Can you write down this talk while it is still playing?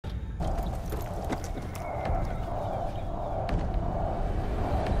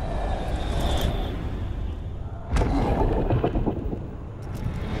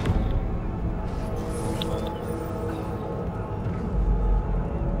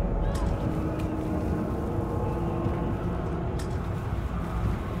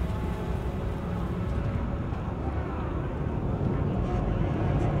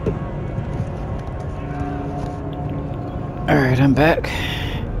Alright, I'm back.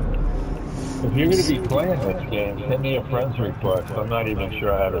 If you're going to be playing this game, send me a friend's request. I'm not even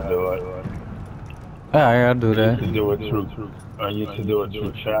sure how to do it. Alright, I'll do that. I used to do it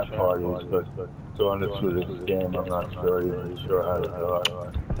through chat parties, but doing it through this game, I'm not even sure how to do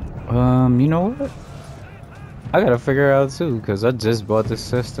it. You know what? I gotta figure it out too, because I just bought this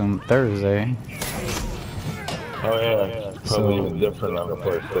system Thursday. Oh yeah, it's probably even different on the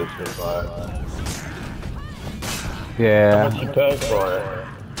PlayStation 5. Yeah. How much you pay for it?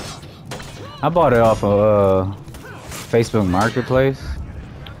 I bought it off of Facebook Marketplace.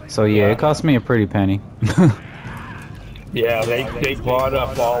 So yeah, it cost me a pretty penny. Yeah, they bought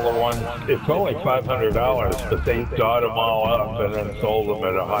up all the ones. It's only $500, but they bought them all up and then sold them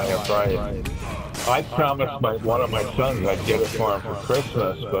at a higher price. I promised one of my sons I'd get it for him for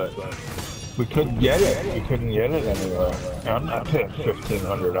Christmas, but we couldn't get it. We couldn't get it anywhere. I'm not paying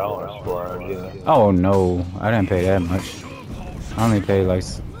 $1,500 for it either. Oh no, I didn't pay that much. I only paid like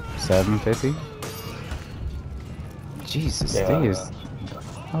 $750. Jesus, yeah.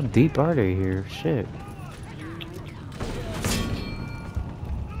 How deep are they here? Shit.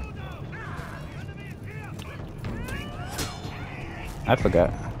 I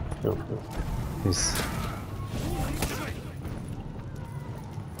forgot. His.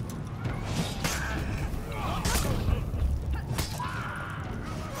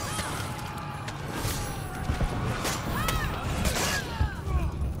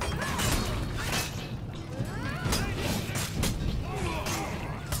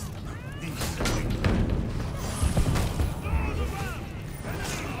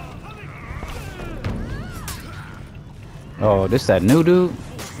 Oh, this that new dude?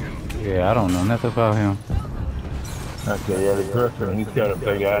 Yeah, I don't know nothing about him. Okay, yeah, the Griffin, he's got a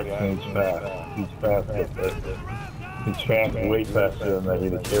big axe and he's fast. He's fast at this. He's fast, way faster than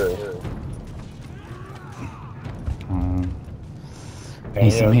the carry.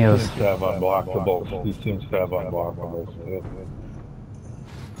 Need some heals. He seems to have unblockables. He seems to have unblockables.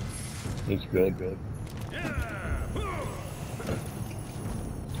 He's good.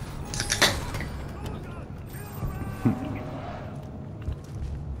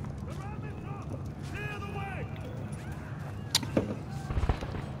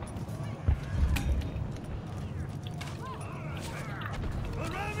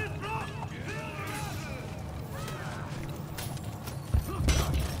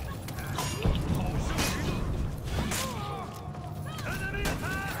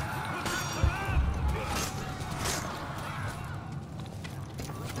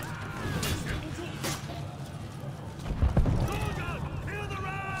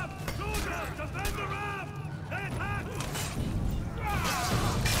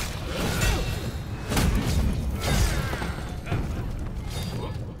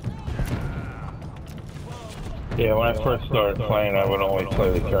 Yeah, when I first started playing, I would only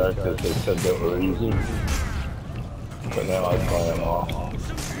play the characters they said that were easy. But now I play them all.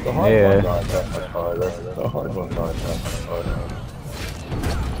 The hard ones aren't that much harder. The hard ones aren't that much harder.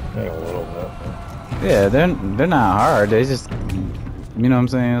 Maybe a little bit. Yeah, they're not hard. They just, you know what I'm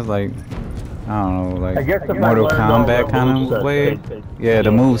saying? It's like, I don't know, like Mortal Kombat kind of way. Yeah, the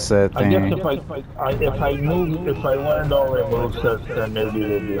moveset thing. I guess if I learned all their movesets, then maybe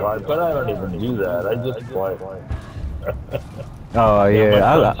they'd be hard. But I don't even do that. I just play. Oh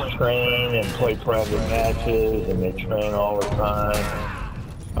yeah, I train and play private matches, and they train all the time.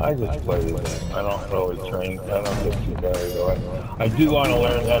 I just play the game. I don't really train. I don't get too carried away. I do want to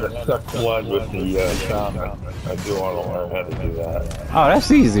learn how to suck blood with the shaman. I do want to learn how to do that. Oh, that's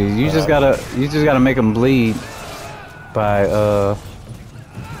easy. You just gotta make them bleed by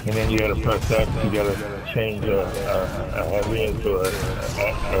And then you gotta press X. You gotta change a heavy into a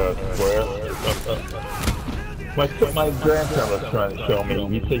square. My grandson was trying to show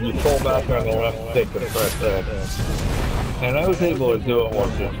me. He said you pull back on the left stick and press X. And I was able to do it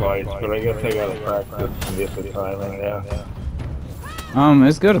once or twice, but I guess I gotta practice and get the timing, yeah.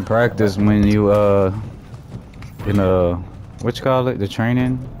 It's good to practice when you, in what you call it, the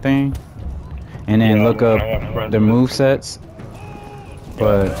training thing? And then look up the movesets.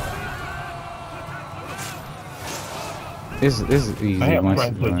 But it's easy. I have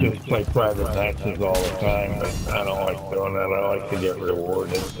friends that just play private matches all the time, but I don't like doing that. I like to get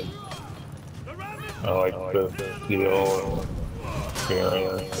rewarded. I like the skill and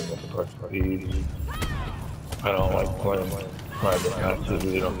experience and the prestige. I don't like playing private matches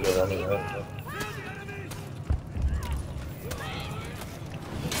where you don't get anything.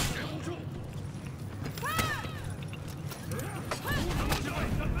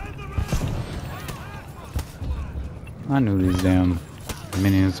 I knew these damn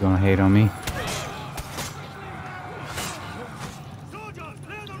minions gonna hate on me.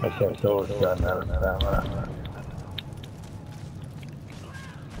 I can't tell it's gotten out of stamina.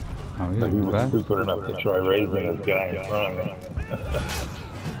 Oh, But he he's was back. stupid enough to try raising his guy in front of me.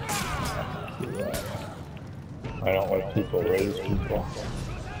 I don't like people raise people.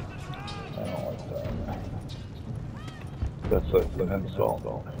 I don't like that. That's like an insult.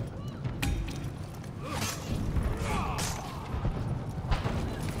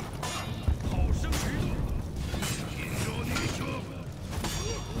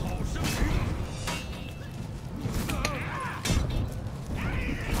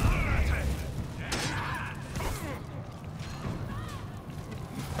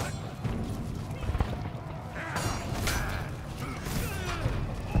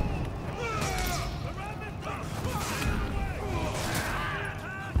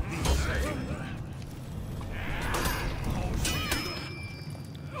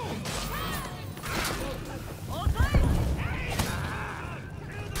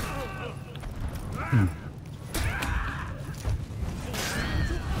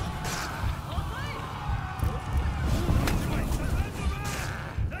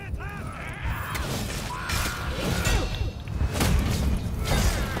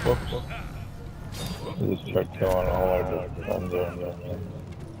 Whoops. I just tried killing all our defenders.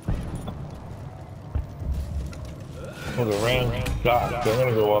 Well, the Rams stopped. They're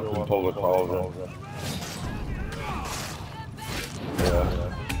gonna go up and pull the cauldron. Yeah.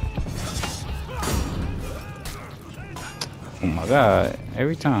 Oh my god,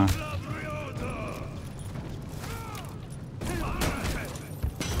 every time.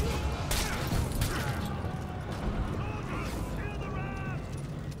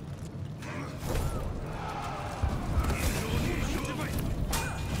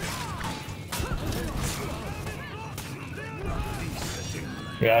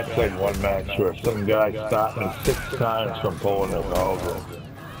 Yeah, I played one match where some guy stopped me 6 times from pulling the cauldron.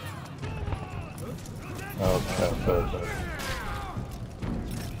 Okay, so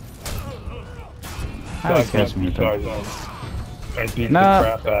How did he catch me with that? I beat the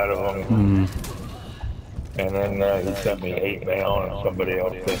crap out of him. And then he sent me hate mail, and somebody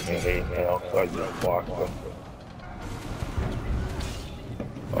else sent me hate mail, so I just blocked them.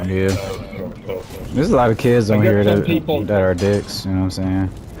 Yeah. There's a lot of kids on here that are dicks, you know what I'm saying?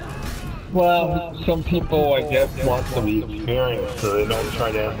 Well, some people, I guess, want to be experienced, so they don't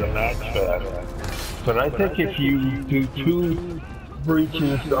try to end the match fast. But I think if you do 2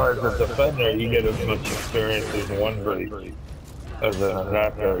 breaches as a defender, you get as much experience as 1 breach as an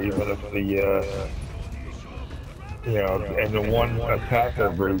attacker, even if the, you know, and the 1 attacker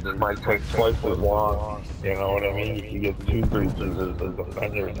breach might take twice as long. You know what I mean? You can get 2 breaches as a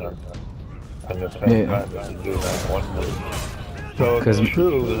defender and the same time as you do that 1 breach. So it's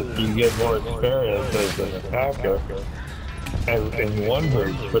true that you get more experience as an attacker in 1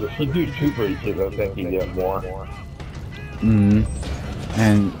 breach, but if you do 2 breaches, I think you get more.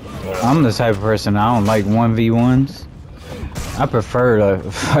 And I'm the type of person, I don't like 1v1s. I prefer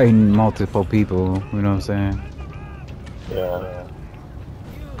like fighting multiple people, you know what I'm saying? Yeah.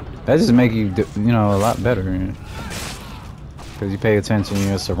 That just make you, you know, a lot better. Because you pay attention to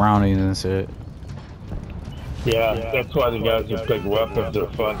your surroundings and shit. Yeah, that's why the guys with big weapons are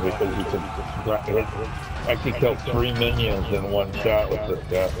fun, because you can, I can kill 3 minions in 1 shot with this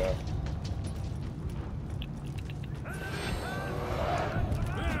guy.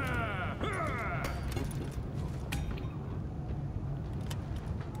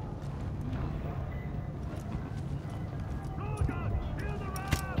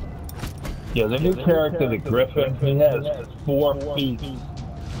 Yeah, the new character, the Griffin, he has 4 feet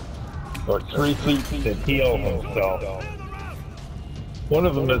or 3 feet to heal himself. One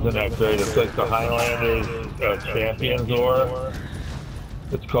of them isn't that great. It's like the Highlanders Champion's Aura.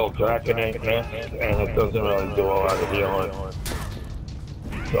 It's called Draconite Mist, and it doesn't really do a lot of healing.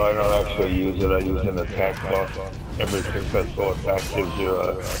 So I don't actually use it. I use an attack buff. Every successful attack gives you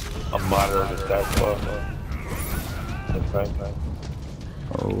a moderate attack buff. Okay.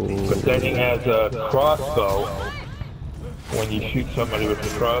 But then he has a crossbow. When you shoot somebody with the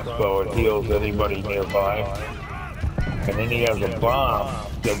crossbow, it heals anybody nearby. And then he has a bomb.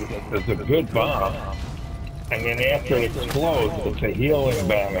 It's a good bomb. And then after it explodes, it's a healing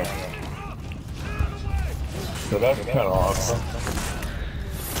banner. So that's kind of awesome.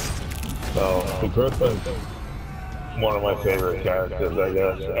 So the Griffin's one of my favorite characters, I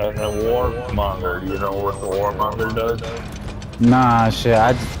guess. And the Warmonger. Do you know what the Warmonger does? Nah, shit.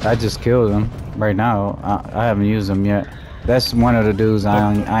 I just killed him right now. I haven't used him yet. That's one of the dudes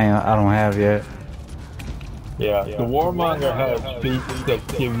I don't have yet. Yeah, the Warmonger has feats that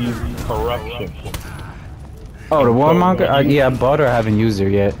give you corruption. Oh, the And so warmonger? when you- Yeah, I bought her. I haven't used her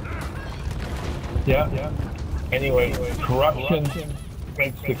yet. Yeah. Anyway, corruption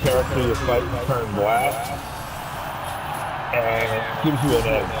makes the character you fight turn black, and it gives you an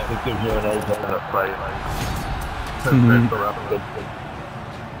edge. It gives you an edge in the fight. Since they're corrupted.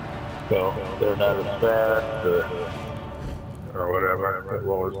 So they're not as fast or whatever. It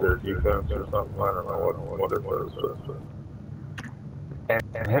lowers their defense or something. I don't know what it does.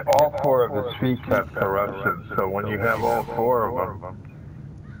 And hit all four of his feet have corruption. So when you have all four of them,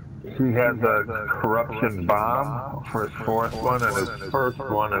 he has a corruption bomb for his fourth one, and his first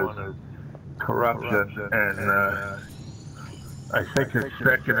one is corruption, and I think his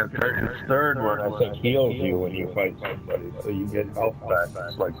second and third one, I think, heals you when you fight somebody, so you get health back.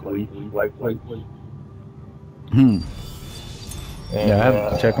 It's like life leech. Yeah, I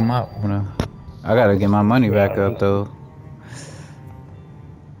have to check them out. I gotta get my money back up though.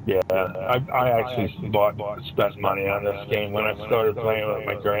 Yeah, I actually spent money on this game when I started playing with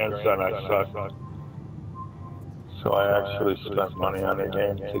my grandson. I sucked, so I actually spent money on the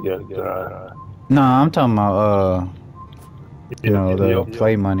game to get. No, I'm talking about the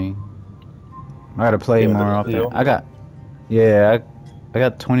play money. I gotta play more often. I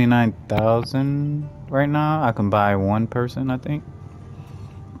got 29,000 right now. I can buy one person, I think.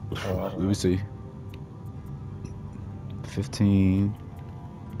 Let me see. 15.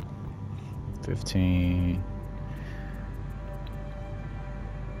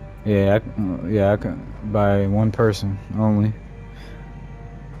 Yeah, I can buy one person only.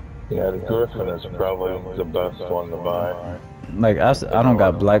 Yeah, the Griffin is probably the best one to buy. Like I don't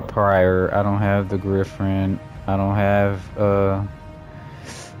got Black Prior. I don't have the Griffin. I don't have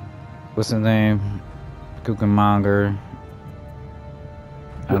what's his name? Cucamonger.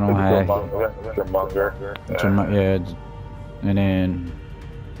 I don't have Cucamonger. Yeah, and then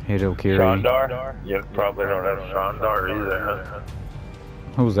Hidokiri. Shandar? You probably don't have Shandar either.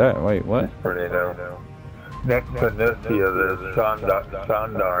 Who's that? Wait, what? Pretty new. Next to Nithya, there's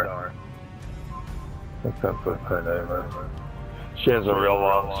Shandar. I think that's what her name is. She has a real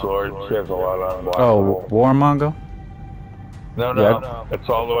long sword. She has a lot on black. Oh, Warmonger? No. It's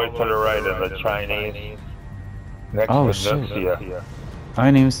all the way to the right in the Chinese. Next to Nithya. I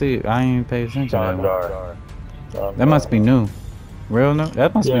didn't even see it. I didn't even pay attention to Shandar. That must be new. Real new?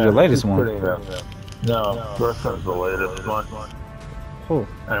 That must be the latest one. No, Griffin's the latest one. Oh.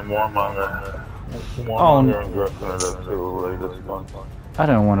 And Warmonger. Warmonger and Griffin are the two latest ones. I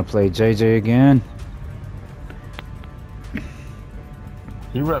don't want to play JJ again.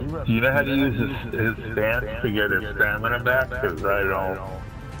 Do you know how to use his stance to get his stamina back? Because I don't.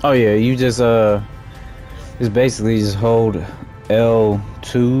 Oh yeah, you just it's basically just hold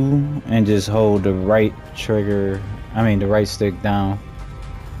L2 and just hold the right trigger. I mean the right stick down.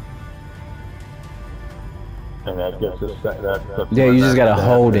 And that gets us. Yeah, you just gotta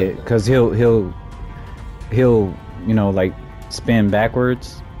hold it, cause he'll like spin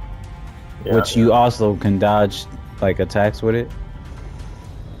backwards, which you also can dodge like attacks with it.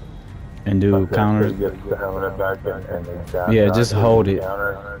 And do counters. Yeah, just hold it.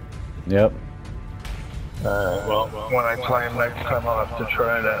 Yep. Well, when I play him next time, I'll have to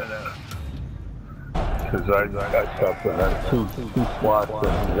try that. Because I stopped with that two slots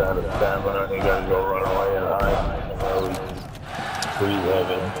and he's out of stamina and you gotta go run away and hide. Breathe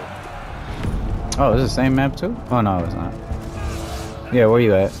heavy. Oh, is it the same map too? Oh no, it's not. Yeah, where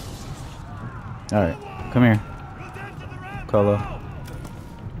you at? Alright, come here. Colo.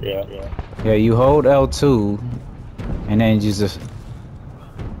 Yeah. Yeah, you hold L2 and then you just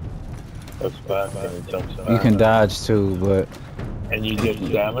That's back and he jumps back. You can dodge too, but and you get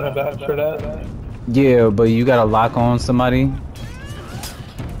stamina back for that? Yeah, but you gotta lock on somebody.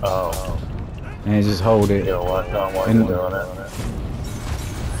 Oh. And just hold it. You gotta lock on while you're doing it.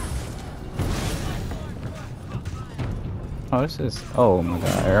 Oh, this is oh my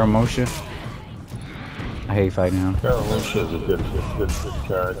god, Air motion. I hate fighting him. Lucia's a good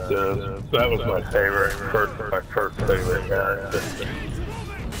character. That was my favorite, my first favorite character.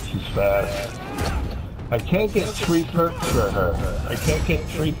 She's fast. I can't get 3 perks for her. I can't get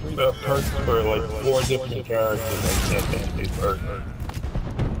 3 perks for like 4 different characters. I can't get 3 perks.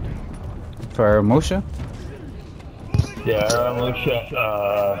 For Moshe? Yeah, Lucia.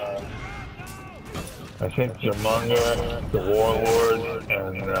 I think Jamunga, the Warlord,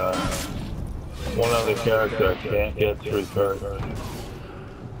 and one other character I can't get 3 perks.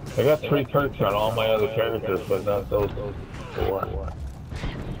 I got 3 perks on all my other characters, but not those 4.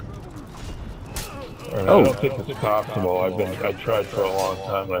 And I don't think it's possible. I tried for a long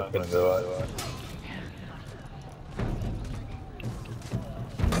time and I couldn't do it.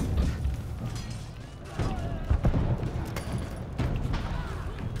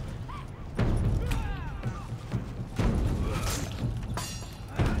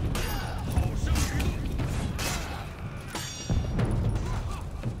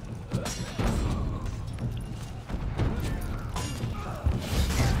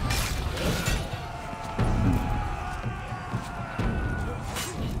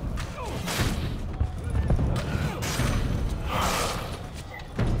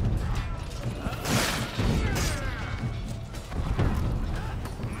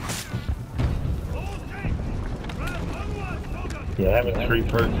 Yeah, having 3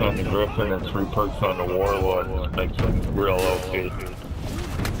 perks on the Griffin and 3 perks on the Warlord just makes them real OP.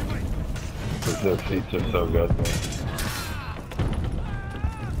 Because their feats are so good.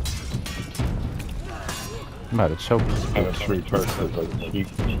 I'm about to choke. Having 3 perks is like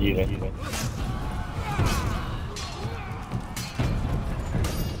cheating.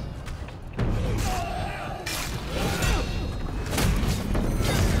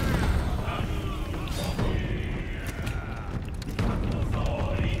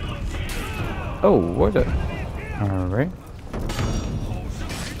 Oh, what the? Alright.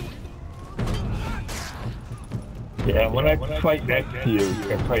 Yeah, when I fight next to you,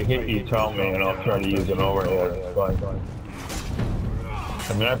 if I hit you, tell me, and I'll try to use an overhead. It's fine.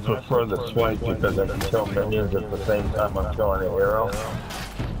 I mean, I prefer the swipe because I can kill minions at the same time I'm killing a hero.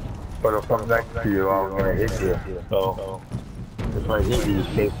 But if I'm next to you, I'm going to hit you. So, if I hit you,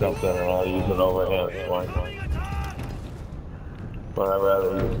 say something, and I'll use an overhead. It's fine. But I'd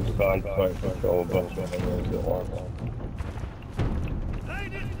rather use a side swipe and kill a bunch of minions at once.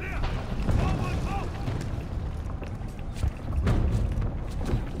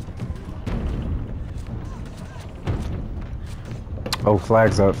 Oh,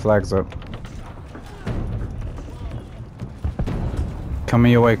 flags up, flags up.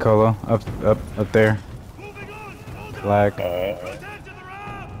 Coming your way, Colo. Up there. Flag.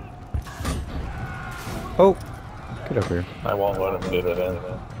 Oh, get up here. I won't let him get it in.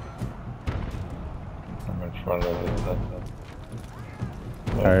 I'm in front of it.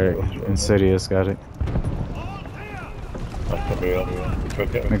 Alright, Insidious got it. That's gonna be up.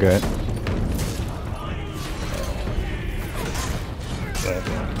 Took it. We're good.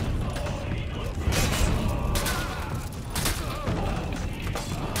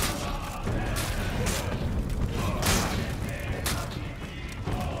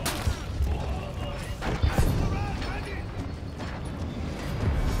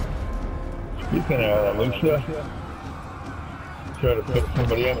 Speaking of that, Lucia, try to pick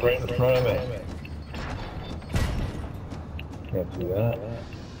somebody up right in front of me. Can't do that.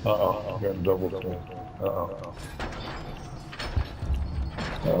 Uh-oh, I'm getting double team. Uh-oh.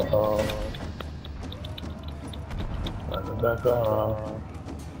 Uh-oh. Back on.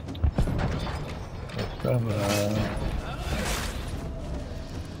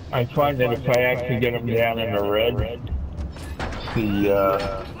 I find that if I actually get them down in the red,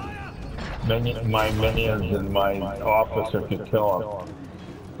 my minions and my officer can kill them.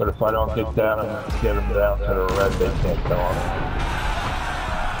 But if I don't get them down to the red, they can't kill them.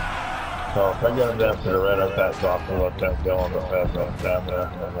 So if I get them down to the red, I back off and let them kill them if I have them down there.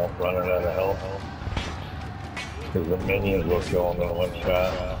 I won't run it out of hell. Because the minions will kill them in one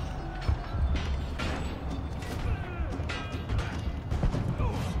shot.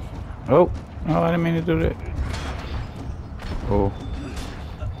 Oh, I didn't mean to do that. Oh.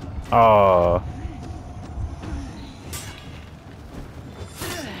 Oh.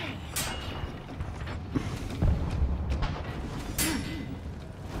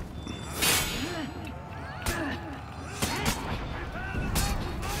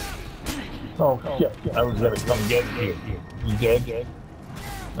 Oh shit, I was gonna come get you. You dead?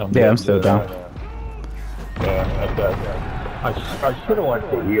 Yeah, I'm still down. Yeah, okay. I should have went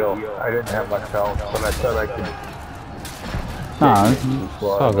to heal. I didn't have much health, but I thought I could. Nah, it's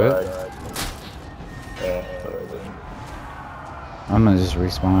all good. Yeah, I'm gonna just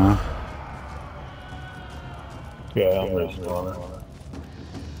respawn. yeah, I'm respawning.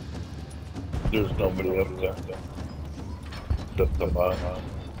 There's nobody up there. Just the bot.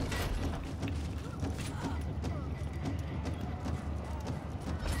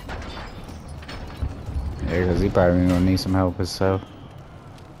 Yeah, because he probably gonna need some help himself.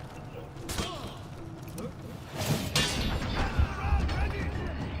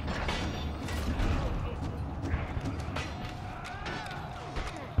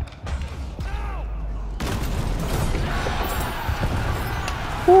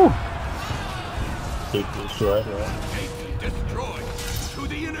 Woo! Big destroy. Destroyed to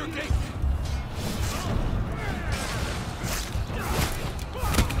the inner gate.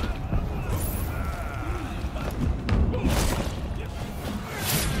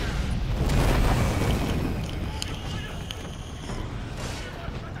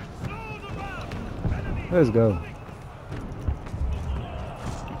 Let's go.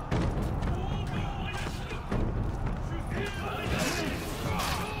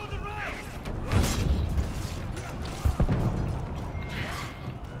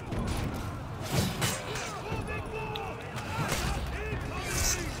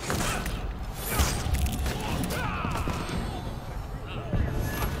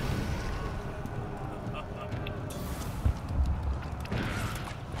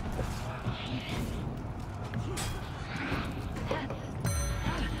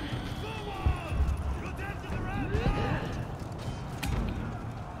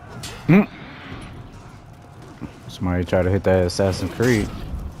 Hmm. Somebody try to hit that Assassin's Creed.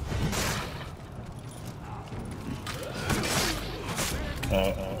 I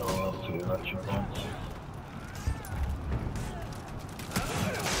don't know too much about.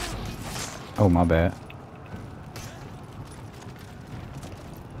 Oh, my bad.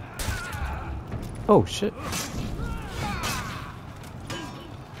 Oh, shit.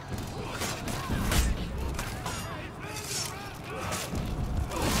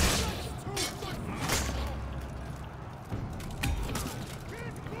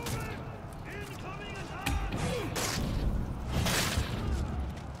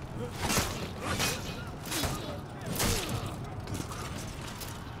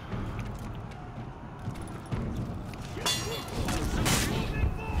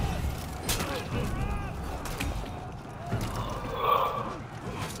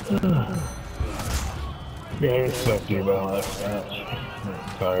 Yeah, it's thinking about last match. I'm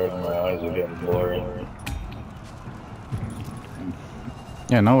tired, my eyes are getting blurry.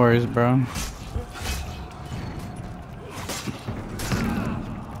 Yeah, no worries, bro.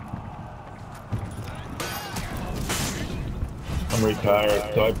 I'm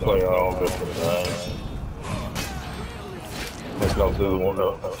retired, so I play all different times. Like I'll do one,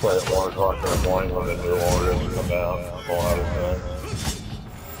 play at 1 o'clock in the morning when the new orders come out a lot of times.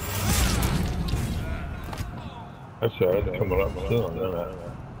 Actually, it's coming up soon, isn't it?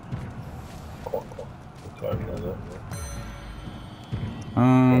 What time is it?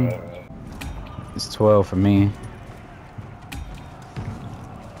 It's 12 for me.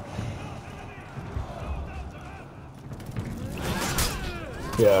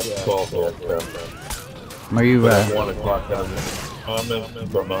 Yeah, it's 12 here. Where you But at? at 1 o'clock, I'm in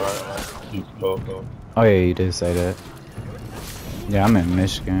Vermont, East Coast. Oh, yeah, you did say that. Yeah, I'm in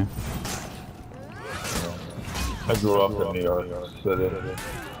Michigan. I grew up in New York City.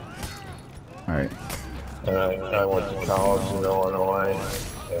 Alright. And I went to college in Illinois.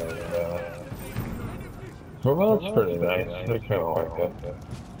 And Vermont's pretty nice. I kind of like it.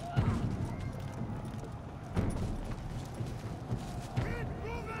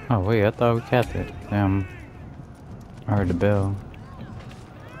 Oh, wait, I thought we capped it. Damn. I heard the bell.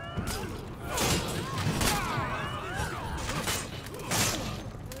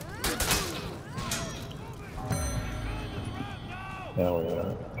 Now we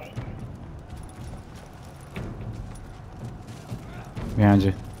are. Behind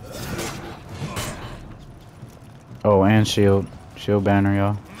you. Oh, and shield. Shield banner,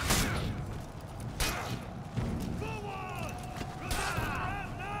 y'all.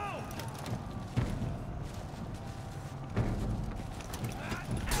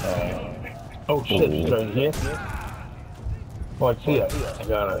 Oh shit, it's right here. Oh, I see it. I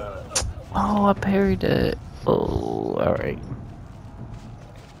got it. Oh, I parried it. Oh, alright.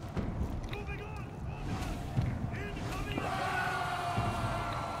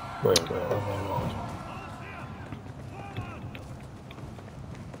 Wait,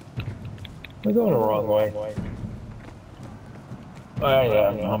 I'm going the wrong way.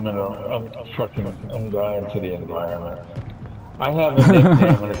 I'm dying to the environment. I have a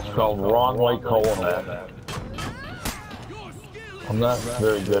nickname and it's called Wrong Way Coleman. I'm not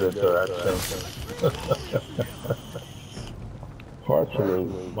very good at directions. Partially,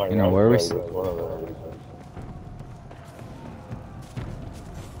 my You know where we is one of the reasons.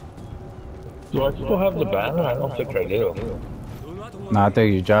 Do I still have the banner? I don't think I do. Nah, I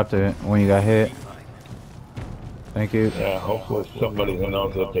think you dropped it when you got hit. Thank you. Yeah, hopefully somebody who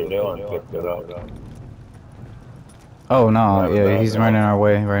knows what they're doing picked it up. Oh, no. Yeah, he's running our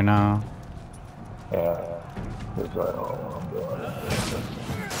way right now. Yeah. Because I don't know what I'm doing.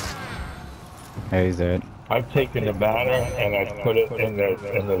 Hey, he's dead. I've taken the banner and I put it in the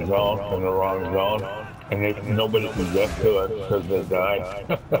zone, in the wrong zone, and nobody can get to it because they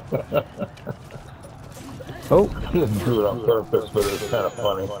died. Oh. I didn't do it on purpose, but it was kind of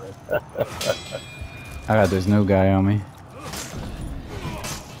funny. I got this new guy on me.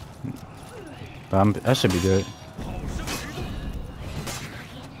 But I should be good.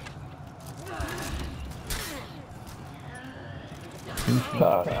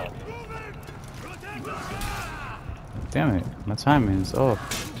 Damn it, my timing is off.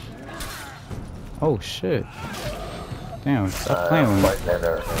 Oh shit. Damn, stop playing with me.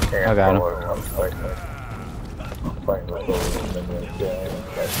 I got him.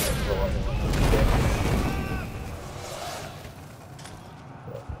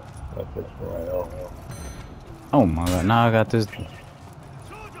 Oh my god, now I got this.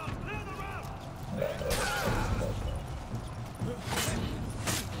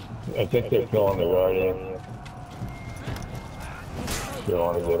 I think they're killing the Guardian. You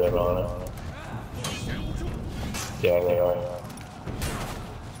want to get in on it? Yeah, they are.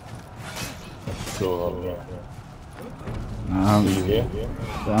 That's two of them, yeah. You here?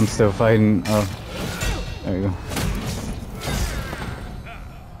 I'm still fighting. Oh, there you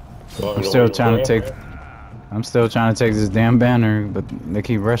go. I'm still trying to take. I'm still trying to take this damn banner, but they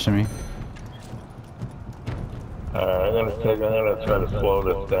keep rushing me. I'm gonna try to slow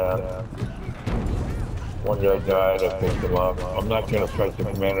this down. One guy died, I picked him up. I'm not gonna fight the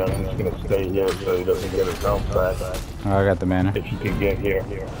commander, I'm just gonna stay here so he doesn't get his health back. Oh, I got the banner. If you can get here.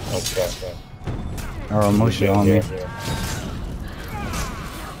 Okay. Oh, Moshe on me.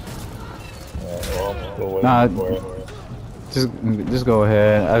 Well, I'm still waiting for it. Just go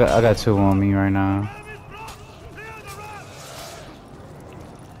ahead. I got two on me right now.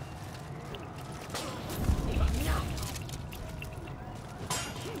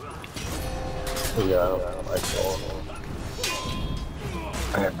 Yeah, I saw him.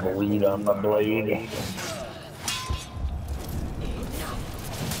 I have bleed on my blade.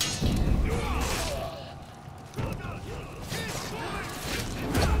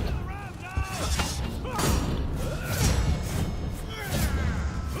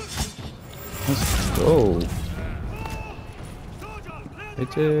 Let's go.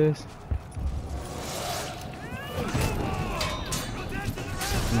 Bitches.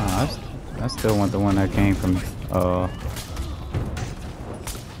 No, I still want the one that came from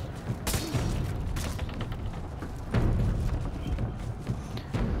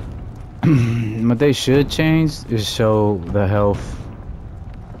what they should change is show the health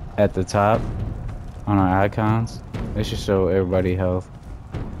at the top on our icons. They should show everybody health.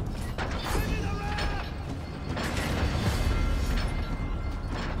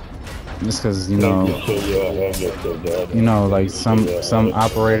 Just cause you know, like some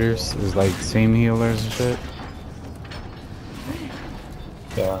operators is like team healers and shit.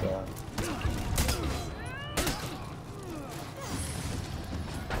 Yeah.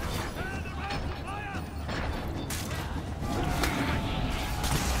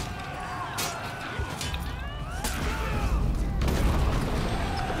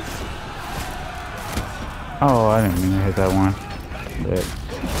 Oh, I didn't mean to hit that one. But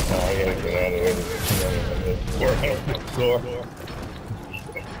I gotta get out of here.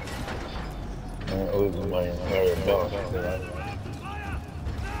 I'm losing my entire boss.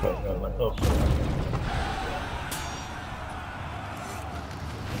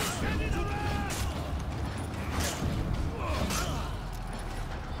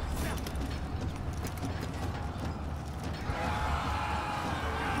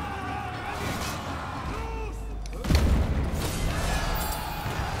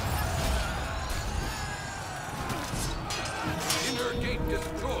 Inner gate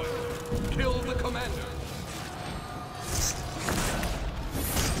destroyed. Kill the commander.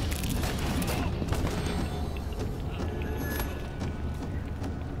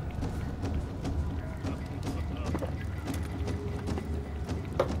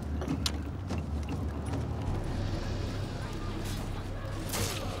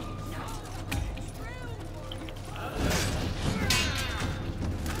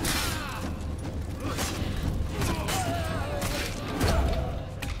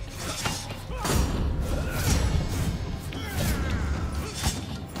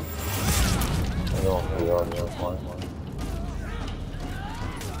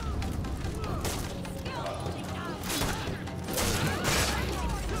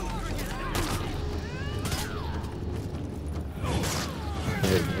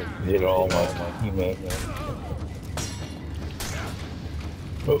 Hit all my teammates.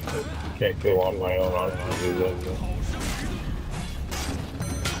 Oh, can't go on my own. I can do that.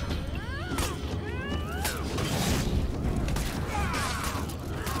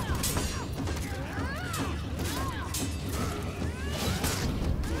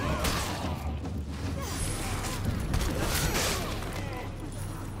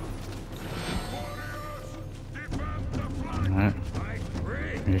 alright.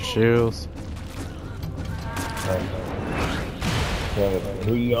 Your shields.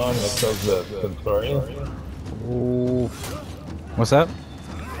 Who you on that does the Centurion? Ooh. What's that?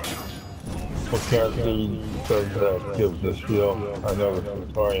 What character does gives the shield? I know the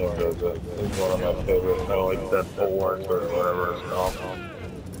Centurion does it. He's one of my favorites. I like that bulwark or whatever it's called.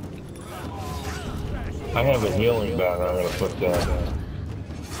 I have a healing banner I'm gonna put down.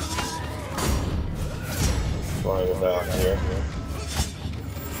 Slide it out here.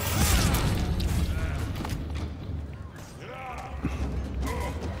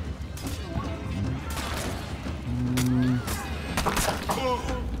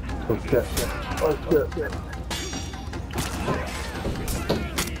 Oh shit. Oh shit.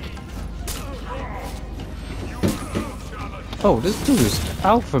 Oh, this dude is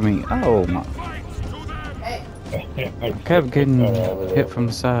out for me. Oh my. I kept getting hit from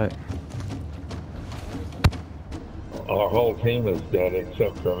the side. Our whole team is dead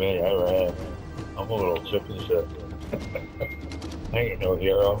except for me. I ran. I'm a little chicken shit. I ain't no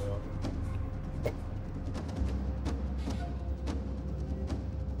hero.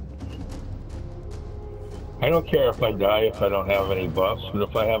 I don't care if I die if I don't have any buffs, but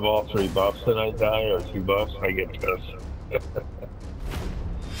if I have all 3 buffs and I die, or 2 buffs, I get pissed.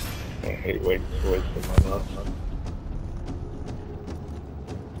 I hate wasting my buffs.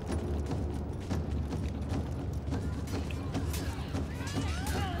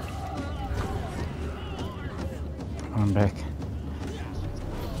 I'm back.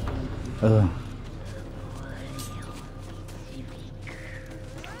 Ugh.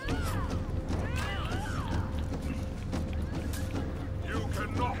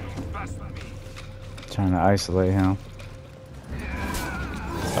 Trying to isolate him.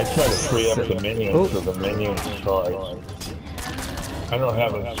 I try to free up the minions so the minions charge. I don't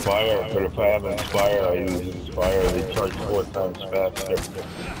have Inspire, but if I have Inspire, I use Inspire. They charge 4 times faster.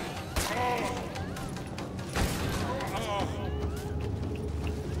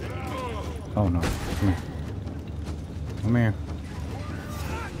 Oh no. Come here. Come here.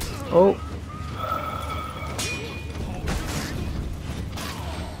 Oh.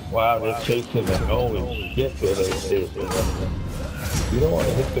 Wow, they're chasing them. Holy shit, they're chasing them. You don't want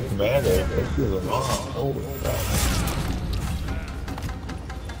to hit the commander, it pisses them off. Holy crap.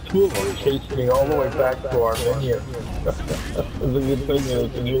 2 of them are chasing me all the way back to our minion. It's a good thing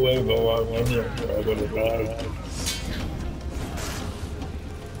there's a new wave of our minion. I would have died.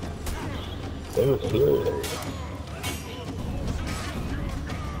 They were serious.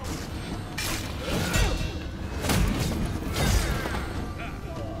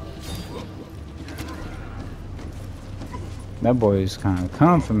 That boy is kind of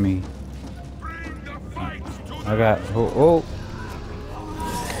come for me. I got oh.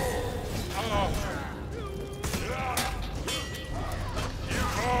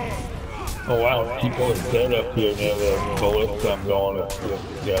 Oh wow, people are dead up here near the bullets. I'm going to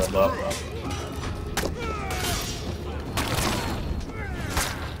get them up.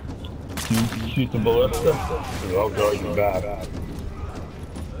 Shoot the ballista. I'll guard you back.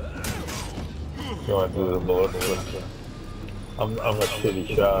 Going to the ballista. I'm a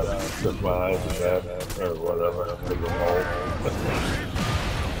shitty shot because my eyes are bad or whatever.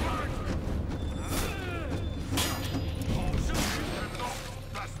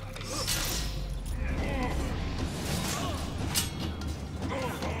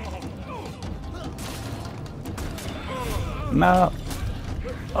 I'm No.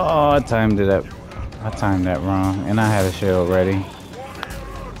 Oh, I timed it up. I timed that wrong, and I had a shield ready.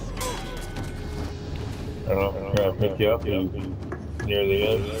 I'm trying to pick you up near the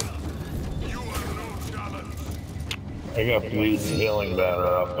edge. I got bleeding healing banner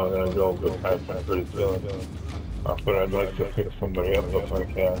up. I'm gonna go attack them pretty soon. But I'd like to pick somebody up if I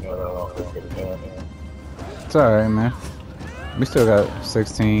can. I don't know if I can. It's alright, man. We still got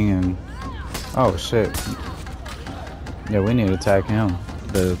 16 and... Oh, shit. Yeah, we need to attack him,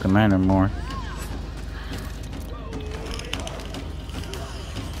 the commander, more.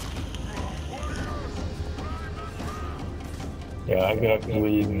 Yeah, I got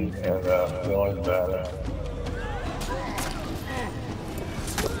bleeding and healing banner.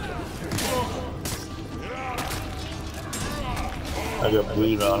 I got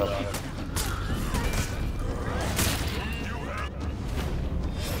bleed on him.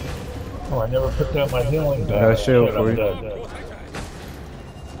 Oh, I never put down my healing banner. Got a shield for you.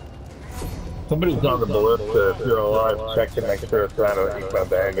 Somebody's on the ballista. If you're alive, check to make sure it's not a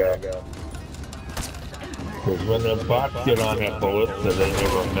bad guy. Because when the bots get on that ballista, they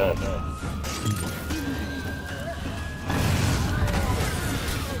never miss.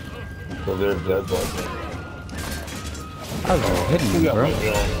 So they're dead. I was hitting you, bro.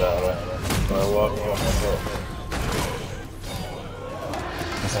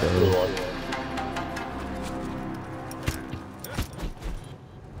 That's good.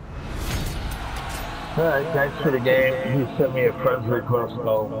 Alright, thanks for the game. He sent me a friend's request.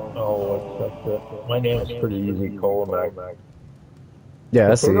 My name's pretty easy, Cole.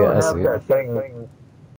 Yeah, I see it. I see it. That thing